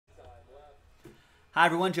Hi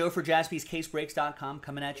everyone, Joe for JaspysCaseBreaks.com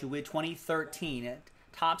coming at you with 2013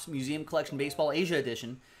 Topps Museum Collection Baseball Asia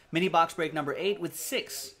Edition mini box break number 8 with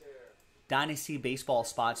 6 Dynasty Baseball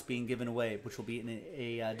spots being given away, which will be in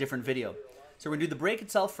a different video. So we're going to do the break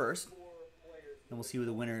itself first, and we'll see who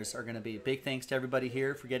the winners are going to be. Big thanks to everybody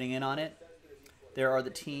here for getting in on it. There are the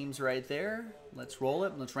teams right there. Let's roll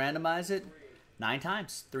it. Let's randomize it 9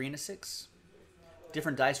 times, 3 and a 6.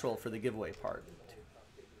 Different dice roll for the giveaway part.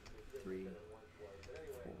 2, 3, 4.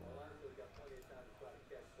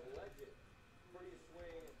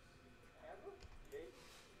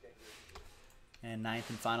 And 9th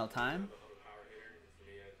and final time.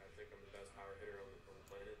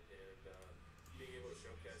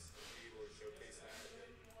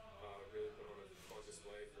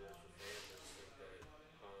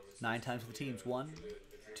 Nine times for the teams. 1,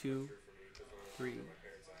 2, 3, 4.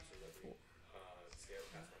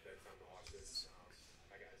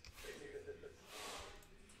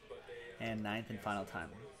 And 9th and final time.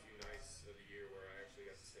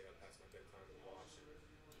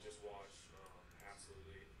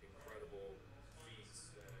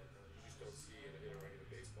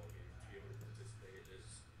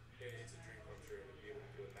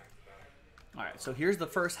 All right, so here's the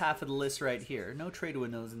first half of the list right here. No trade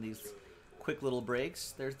windows in these quick little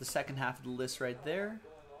breaks. There's the second half of the list right there.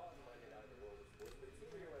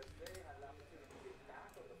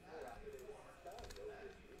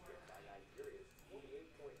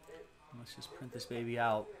 Let's just print this baby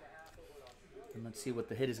out, and let's see what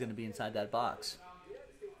the hit is going to be inside that box.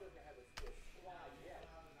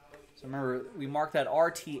 So remember, we marked that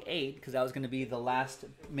RT8 because that was going to be the last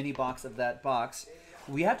mini box of that box.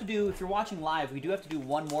 We have to do, if you're watching live, we do have to do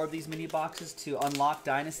one more of these mini boxes to unlock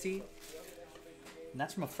Dynasty. And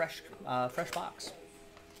that's from a fresh box.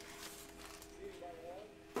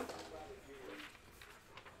 All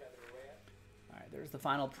right, there's the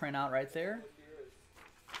final printout right there.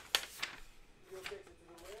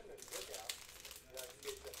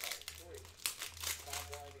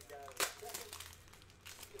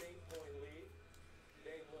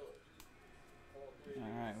 All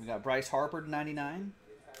right, we got Bryce Harper to 99.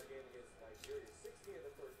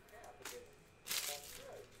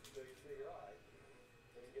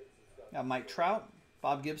 Got Mike Trout,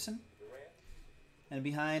 Bob Gibson. And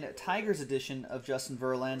behind Tigers edition of Justin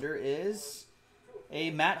Verlander is a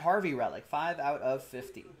Matt Harvey relic, 5 out of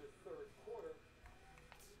 50.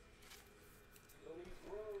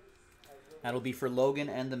 That'll be for Logan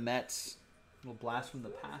and the Mets. A little blast from the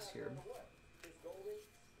past here.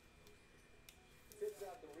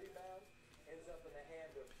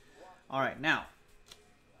 All right, now,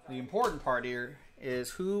 the important part here is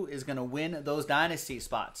who is going to win those Dynasty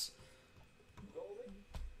spots.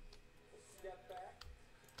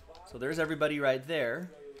 So there's everybody right there.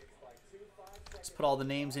 Let's put all the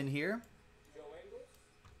names in here.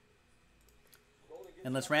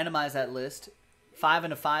 And let's randomize that list. 5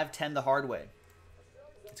 and a 5, 10 the hard way.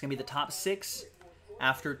 It's going to be the top 6.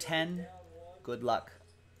 After 10, good luck.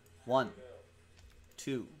 1,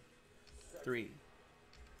 2, 3,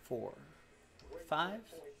 4, 5,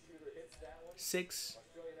 6,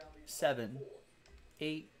 7,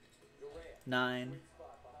 8, 9,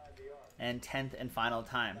 and 10th and final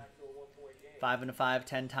time. 5 and a 5,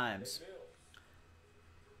 10 times.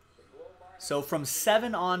 So from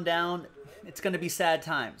 7 on down, it's going to be sad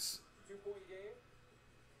times.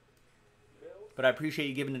 But I appreciate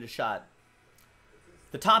you giving it a shot.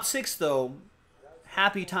 The top 6, though,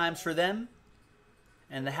 happy times for them.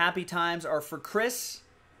 And the happy times are for Chris,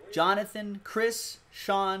 Jonathan, Chris,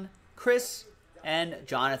 Sean, Chris, and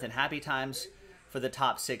Jonathan. Happy times for the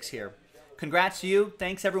top 6 here. Congrats to you.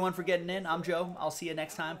 Thanks, everyone, for getting in. I'm Joe. I'll see you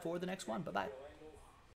next time for the next one. Bye-bye.